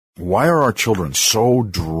Why are our children so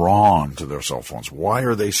drawn to their cell phones? Why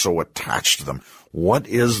are they so attached to them? What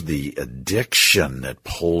is the addiction that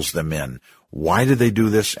pulls them in? Why do they do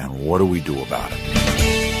this, and what do we do about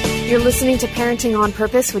it? You're listening to Parenting on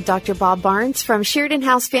Purpose with Dr. Bob Barnes from Sheridan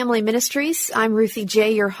House Family Ministries. I'm Ruthie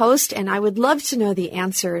J., your host, and I would love to know the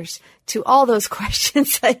answers to all those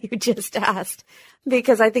questions that you just asked,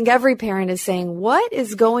 because I think every parent is saying, what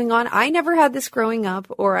is going on? I never had this growing up,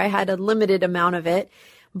 or I had a limited amount of it,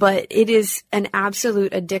 but it is an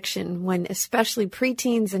absolute addiction when especially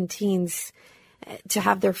preteens and teens to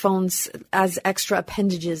have their phones as extra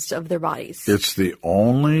appendages of their bodies. It's the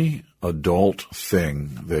only adult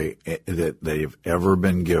thing that they've ever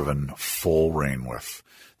been given full reign with.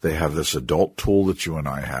 They have this adult tool that you and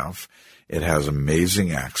I have. It has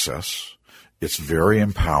amazing access. It's very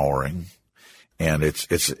empowering, and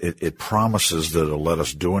it promises that it'll let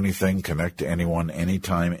us do anything, connect to anyone,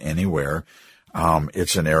 anytime, anywhere.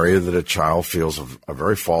 It's an area that a child feels a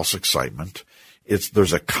very false excitement.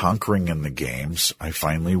 There's a conquering in the games. I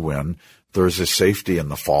finally win. There's a safety in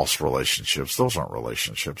the false relationships. Those aren't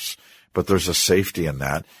relationships, but there's a safety in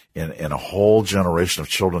that in a whole generation of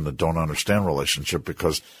children that don't understand relationship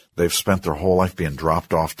because they've spent their whole life being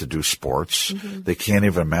dropped off to do sports. Mm-hmm. They can't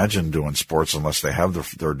even imagine doing sports unless they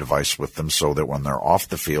have their device with them so that when they're off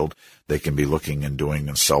the field, they can be looking and doing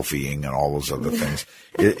and selfieing and all those other things.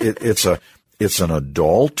 It's an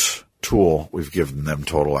adult tool we've given them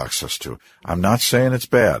total access to. I'm not saying it's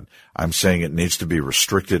bad. I'm saying it needs to be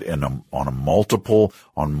restricted on multiple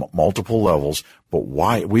levels. But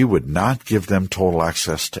why? We would not give them total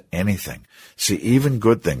access to anything. See, even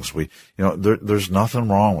good things. There's nothing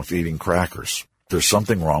wrong with eating crackers. There's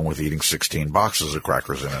something wrong with eating 16 boxes of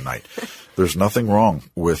crackers in a night. There's nothing wrong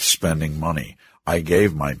with spending money. I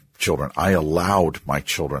allowed my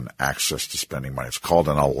children access to spending money. It's called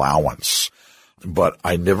an allowance. But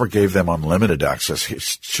I never gave them unlimited access.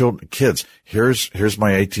 Kids, here's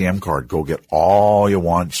my ATM card. Go get all you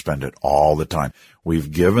want, spend it all the time.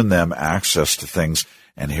 We've given them access to things,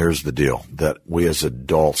 and here's the deal, that we as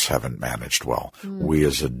adults haven't managed well. We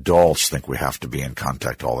as adults think we have to be in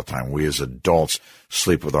contact all the time. We as adults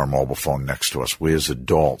sleep with our mobile phone next to us. We as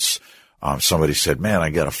adults, somebody said, man, I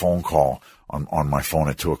got a phone call on my phone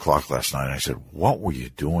at 2:00 last night. And I said, what were you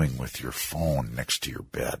doing with your phone next to your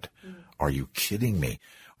bed? Are you kidding me?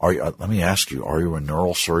 Let me ask you, are you a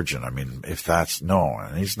neurosurgeon? I mean, if that's no,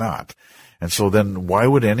 and he's not. And so then why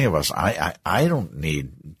would any of us,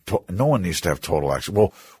 no one needs to have total access.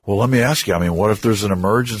 Well, let me ask you, I mean, what if there's an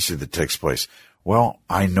emergency that takes place? Well,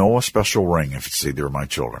 I know a special ring if it's either of my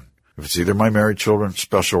children. If it's either my married children,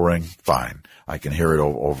 special ring, fine. I can hear it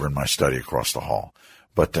over in my study across the hall.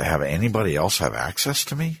 But to have anybody else have access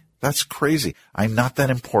to me? That's crazy. I'm not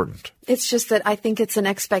that important. It's just that I think it's an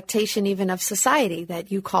expectation even of society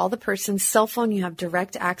that you call the person's cell phone, you have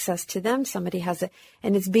direct access to them, somebody has it,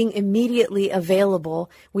 and it's being immediately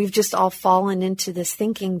available. We've just all fallen into this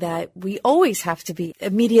thinking that we always have to be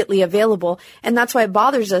immediately available, and that's why it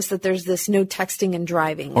bothers us that there's this no texting and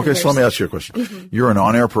driving. Okay, so let me ask you a question. Mm-hmm. You're an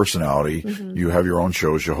on-air personality. Mm-hmm. You have your own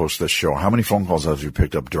shows. You host this show. How many phone calls have you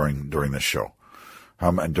picked up during this show?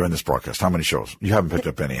 During this broadcast, how many shows? You haven't picked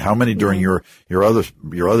up any. How many during your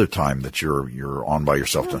other time that you're on by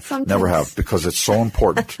yourself? Sometimes. Never have, because it's so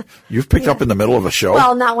important. You've picked up in the middle of a show?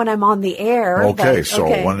 Well, not when I'm on the air. Okay,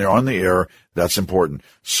 when you're on the air, that's important.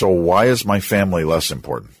 So why is my family less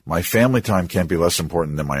important? My family time can't be less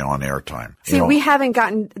important than my on-air time. See, we haven't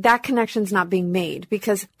gotten, that connection's not being made,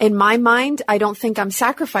 because in my mind, I don't think I'm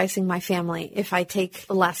sacrificing my family if I take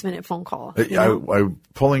a last-minute phone call. I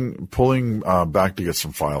pulling back to get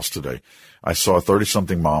some files today. I saw a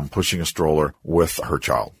 30-something mom pushing a stroller with her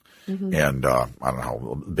child. Mm-hmm. And, I don't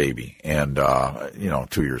know, baby, and,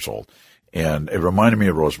 2 years old. And it reminded me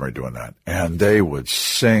of Rosemary doing that. And they would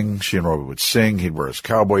sing. She and Robbie would sing. He'd wear his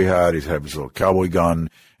cowboy hat. He'd have his little cowboy gun.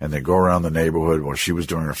 And they'd go around the neighborhood while she was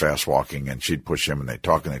doing her fast walking. And she'd push him, and they'd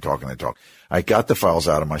talk and they'd talk and they'd talk. I got the files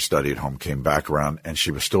out of my study at home, came back around, and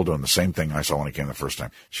she was still doing the same thing I saw when I came the first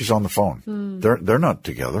time. She's on the phone. They're not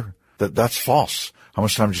together. That's false. How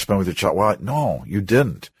much time did you spend with your child? Well, no, you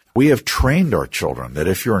didn't. We have trained our children that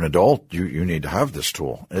if you're an adult, you need to have this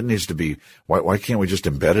tool. It needs to be, why can't we just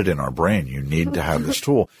embed it in our brain? You need to have this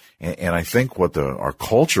tool. And I think what our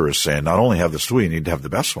culture is saying, not only have this tool, you need to have the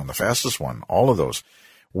best one, the fastest one, all of those.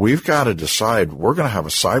 We've got to decide we're going to have a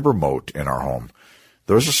cyber moat in our home.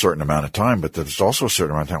 There's a certain amount of time, but there's also a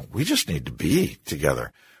certain amount of time. We just need to be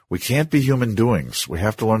together. We can't be human doings. We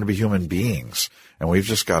have to learn to be human beings. And we've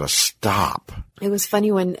just got to stop. It was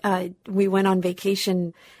funny when we went on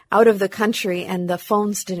vacation out of the country and the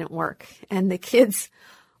phones didn't work. And the kids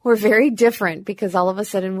were very different because all of a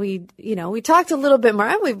sudden we talked a little bit more,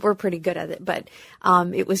 and we were pretty good at it, but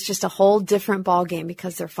it was just a whole different ball game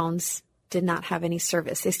because their phones did not have any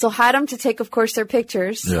service. They still had them to take, of course, their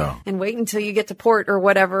pictures and wait until you get to port or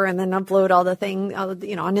whatever, and then upload all the thing, on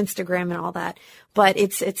Instagram and all that. But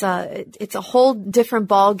it's a whole different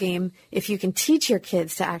ball game if you can teach your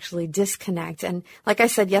kids to actually disconnect. And like I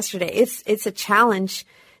said yesterday, it's a challenge.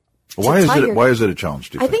 Why is it a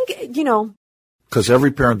challenge? Do you think? I think, because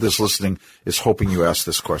every parent that's listening is hoping you ask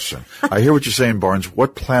this question. I hear what you're saying, Barnes.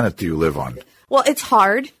 What planet do you live on? Well, it's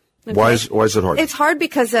hard. Okay? Why is it hard? It's hard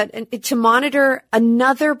because to monitor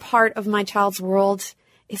another part of my child's world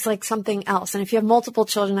is like something else. And if you have multiple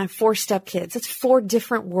children, I have 4 stepkids. It's 4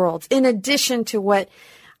 different worlds in addition to what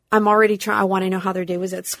I'm already trying. I want to know how their day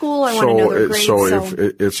was at school. I want to know their grades. So if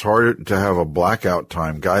it's hard to have a blackout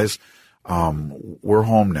time, guys, we're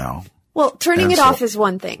home now. Well, turning it off is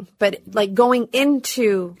one thing, but like going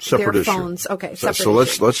into their phones. Okay. So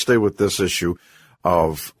let's stay with this issue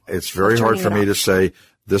of it's very hard for me to say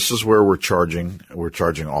this is where we're charging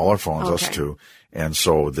all our phones, us too. And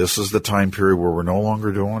so this is the time period where we're no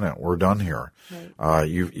longer doing it. We're done here. Right.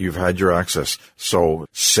 You've had your access. So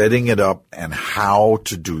setting it up and how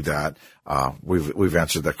to do that, we've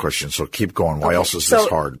answered that question. So keep going. Why else is this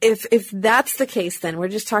hard? If that's the case, then we're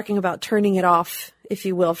just talking about turning it off, if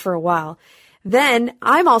you will, for a while. Then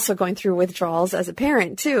I'm also going through withdrawals as a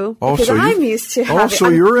parent too, because I'm used to having. So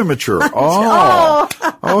you're immature.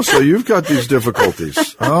 So you've got these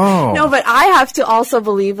difficulties. No, but I have to also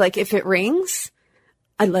believe, like, if it rings,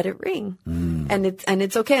 I let it ring, and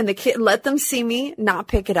it's okay. And the kid, let them see me not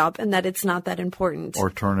pick it up, and that it's not that important.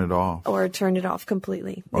 Or turn it off. Or turn it off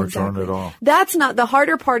completely. Or turn it off. That's not the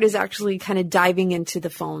harder part. Is actually kind of diving into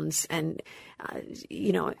the phones and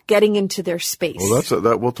getting into their space.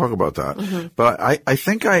 Well, we'll talk about that. Mm-hmm. But I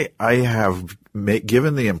think I have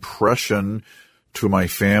given the impression to my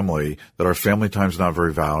family that our family time is not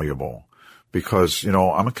very valuable because,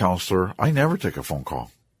 I'm a counselor. I never take a phone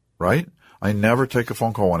call, right? I never take a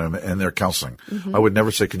phone call when I'm in their counseling. Mm-hmm. I would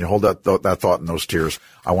never say, "Can you hold that thought and those tears?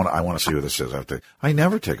 I want to see who this is." I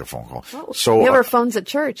never take a phone call. Well, so we have our phones at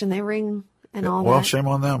church and they ring and all that. Well, shame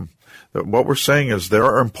on them. What we're saying is there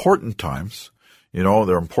are important times. There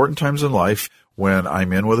are important times in life when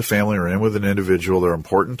I'm in with a family or in with an individual. There are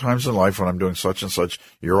important times in life when I'm doing such and such.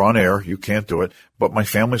 You're on air. You can't do it. But my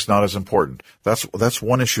family's not as important. That's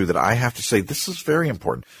one issue that I have to say, this is very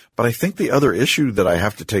important. But I think the other issue that I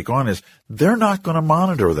have to take on is they're not going to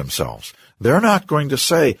monitor themselves. They're not going to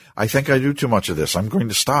say, "I think I do too much of this. I'm going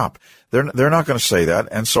to stop." They're not going to say that.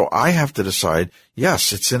 And so I have to decide,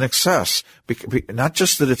 yes, it's in excess. Not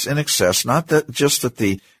just that it's in excess, not that just that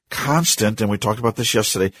the constant, and we talked about this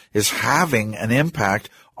yesterday, is having an impact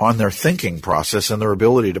on their thinking process and their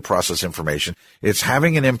ability to process information. It's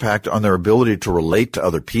having an impact on their ability to relate to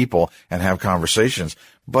other people and have conversations.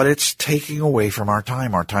 But it's taking away from our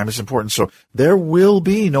time. Our time is important. So there will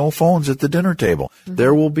be no phones at the dinner table. Mm-hmm.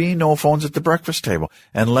 There will be no phones at the breakfast table.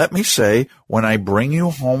 And let me say, when I bring you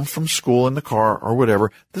home from school in the car or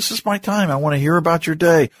whatever, this is my time. I want to hear about your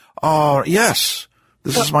day. Oh, yes.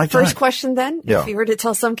 This is my time. First question then, if you were to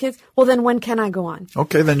tell some kids, well, then when can I go on?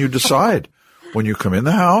 Okay, then you decide. When you come in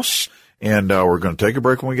the house, and we're going to take a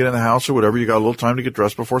break when we get in the house or whatever, you got a little time to get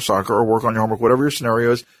dressed before soccer or work on your homework, whatever your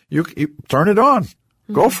scenario is, you turn it on.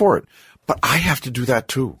 Mm-hmm. Go for it. But I have to do that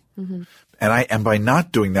too. Mm-hmm. And by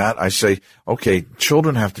not doing that, I say, okay,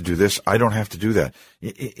 children have to do this. I don't have to do that.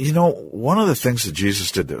 One of the things that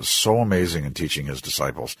Jesus did that was so amazing in teaching his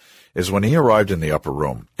disciples is when he arrived in the upper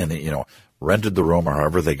room and rented the room or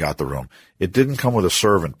however they got the room, it didn't come with a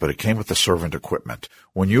servant, but it came with the servant equipment.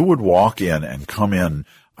 When you would walk in and come in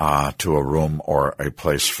to a room or a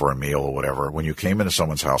place for a meal or whatever, when you came into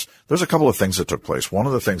someone's house, there's a couple of things that took place. One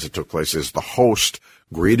of the things that took place is the host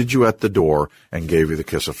greeted you at the door and gave you the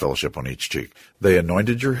kiss of fellowship on each cheek. They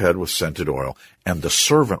anointed your head with scented oil, and the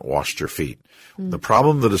servant washed your feet. The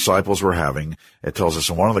problem the disciples were having, it tells us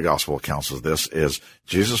in one of the gospel accounts of this, is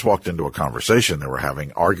Jesus walked into a conversation they were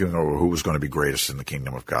having, arguing over who was going to be greatest in the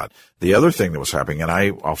kingdom of God. The other thing that was happening, and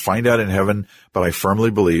I'll find out in heaven, but I firmly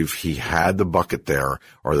believe he had the bucket there,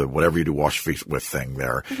 or the whatever you do wash feet with thing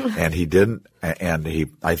there, and he didn't, and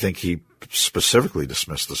I think he specifically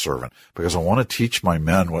dismissed the servant because I want to teach my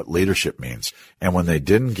men what leadership means. And when they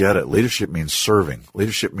didn't get it, leadership means serving.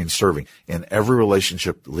 Leadership means serving. In every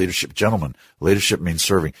relationship, leadership means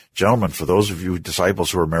serving. Gentlemen, for those of you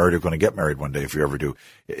disciples who are married or going to get married one day, if you ever do,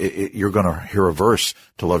 you're going to hear a verse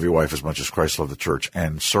to love your wife as much as Christ loved the church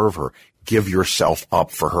and serve her. Give yourself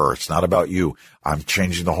up for her. It's not about you. I'm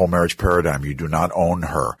changing the whole marriage paradigm. You do not own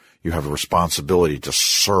her. You have a responsibility to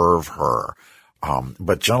serve her.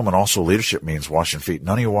 But gentlemen, also leadership means washing feet.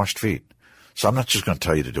 None of you washed feet. So I'm not just going to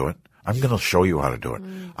tell you to do it. I'm going to show you how to do it.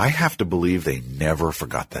 I have to believe they never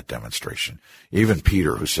forgot that demonstration. Even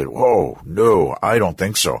Peter, who said, "Whoa, no, I don't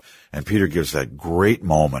think so." And Peter gives that great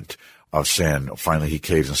moment of saying, finally he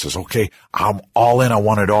caves and says, "Okay, I'm all in. I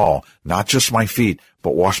want it all. Not just my feet,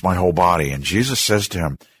 but wash my whole body." And Jesus says to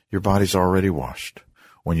him, "Your body's already washed.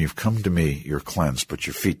 When you've come to me, you're cleansed, but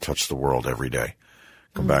your feet touch the world every day.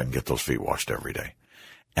 Come back and get those feet washed every day."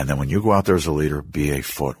 And then when you go out there as a leader, be a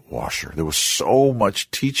foot washer. There was so much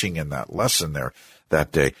teaching in that lesson there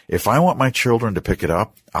that day. If I want my children to pick it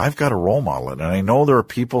up, I've got to role model it. And I know there are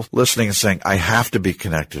people listening and saying, "I have to be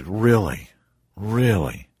connected." Really?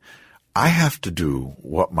 Really? I have to do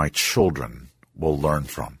what my children will learn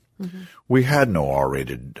from. We had no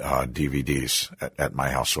R-rated DVDs at my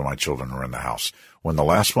house when my children were in the house. When the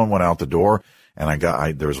last one went out the door, and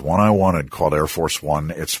there's one I wanted called Air Force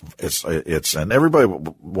One. It's, and everybody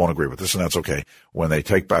won't agree with this, and that's okay. When they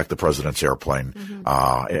take back the president's airplane,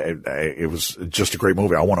 it was just a great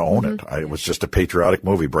movie. I want to own it. It was just a patriotic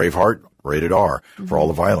movie. Braveheart, rated R for all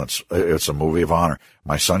the violence. It's a movie of honor.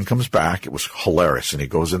 My son comes back. It was hilarious. And he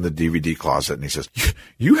goes in the DVD closet and he says,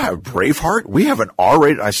 "You have Braveheart? We have an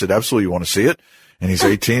R-rated." I said, "Absolutely. You want to see it?" And he's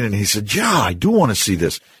 18 and he said, "Yeah, I do want to see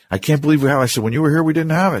this. I can't believe we have." I said, "When you were here, we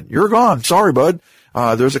didn't have it. You're gone. Sorry, bud.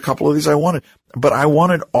 There's a couple of these I wanted." But I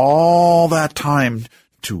wanted all that time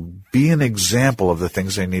to be an example of the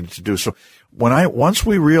things they needed to do. So once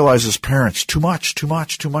we realize as parents, too much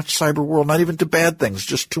cyber world, not even to bad things,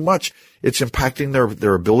 just too much, it's impacting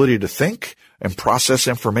their ability to think and process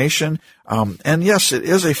information. And yes, it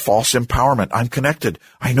is a false empowerment. I'm connected.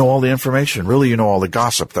 I know all the information. Really, you know all the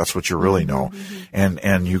gossip. That's what you really know. And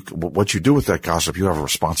what you do with that gossip, you have a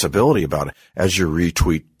responsibility about it as you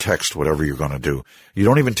retweet, text, whatever you're going to do. You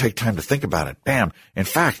don't even take time to think about it. Bam. In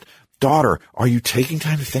fact, daughter, are you taking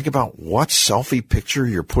time to think about what selfie picture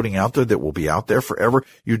you're putting out there that will be out there forever?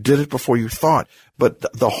 You did it before you thought. But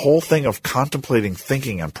the whole thing of contemplating,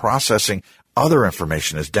 thinking, and processing other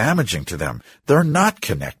information is damaging to them. They're not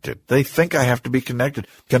connected. They think I have to be connected.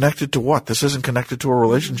 Connected to what? This isn't connected to a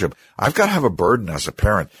relationship. I've got to have a burden as a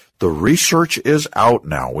parent. The research is out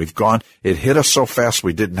now. It hit us so fast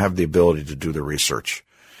we didn't have the ability to do the research.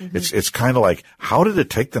 It's kind of like, how did it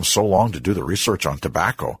take them so long to do the research on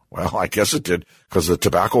tobacco? Well, I guess it did because the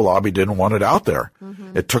tobacco lobby didn't want it out there.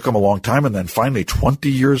 It took them a long time. And then finally, 20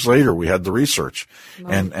 years later, we had the research.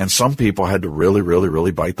 Right. And some people had to really, really,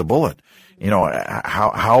 really bite the bullet. You know,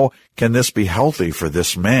 how can this be healthy for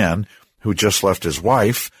this man who just left his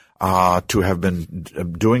wife, to have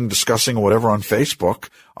been discussing whatever on Facebook,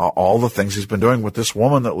 all the things he's been doing with this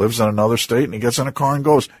woman that lives in another state, and he gets in a car and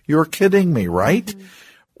goes, "You're kidding me, right?"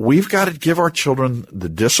 We've got to give our children the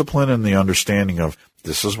discipline and the understanding of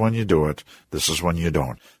this is when you do it, this is when you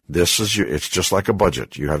don't. It's just like a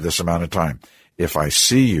budget. You have this amount of time. If I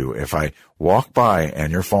see you, if I walk by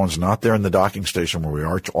and your phone's not there in the docking station where we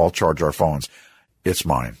all charge our phones, it's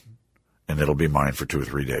mine. And it'll be mine for 2 or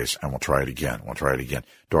 3 days, and we'll try it again.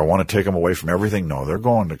 Do I want to take them away from everything? No, they're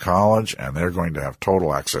going to college, and they're going to have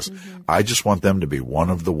total access. I just want them to be one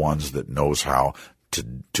of the ones that knows how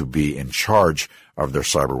to be in charge of their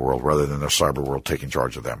cyber world rather than their cyber world taking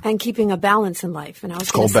charge of them. And keeping a balance in life. And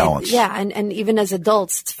it's called balance. Yeah. And even as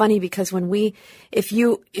adults, it's funny because if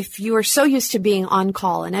you are so used to being on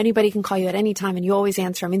call and anybody can call you at any time and you always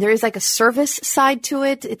answer, I mean, there is like a service side to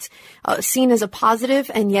it. It's seen as a positive.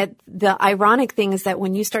 And yet the ironic thing is that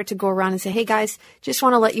when you start to go around and say, "Hey guys, just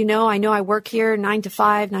want to let you know I work here 9 to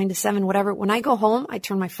 5, 9 to 7, whatever. When I go home, I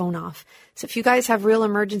turn my phone off. So if you guys have real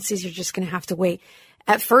emergencies, you're just going to have to wait."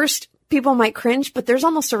 At first, people might cringe, but there's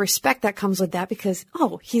almost a respect that comes with that because,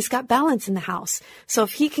 he's got balance in the house. So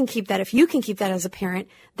if you can keep that as a parent,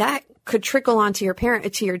 that could trickle onto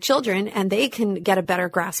to your children, and they can get a better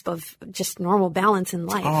grasp of just normal balance in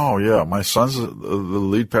life. Oh yeah. My son's the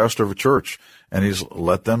lead pastor of a church, and he's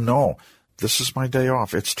let them know, this is my day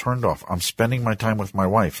off. It's turned off. I'm spending my time with my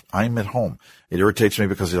wife. I'm at home. It irritates me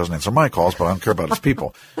because he doesn't answer my calls, but I don't care about his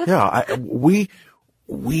people. Yeah.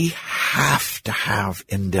 We have to have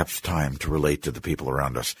in-depth time to relate to the people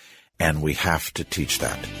around us, and we have to teach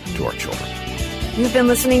that to our children. You've been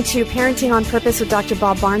listening to Parenting on Purpose with Dr.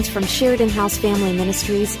 Bob Barnes from Sheridan House Family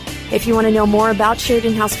Ministries. If you want to know more about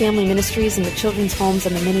Sheridan House Family Ministries and the children's homes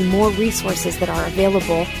and the many more resources that are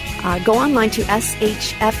available, go online to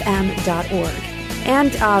us.Â.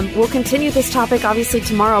 And we'll continue this topic obviously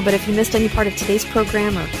tomorrow, but if you missed any part of today's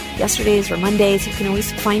program or yesterday's or Monday's, you can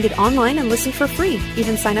always find it online and listen for free.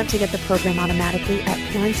 Even sign up to get the program automatically at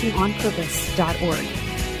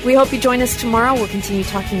parentingonpurpose.org. We hope you join us tomorrow. We'll continue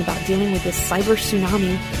talking about dealing with this cyber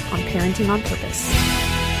tsunami on Parenting on Purpose.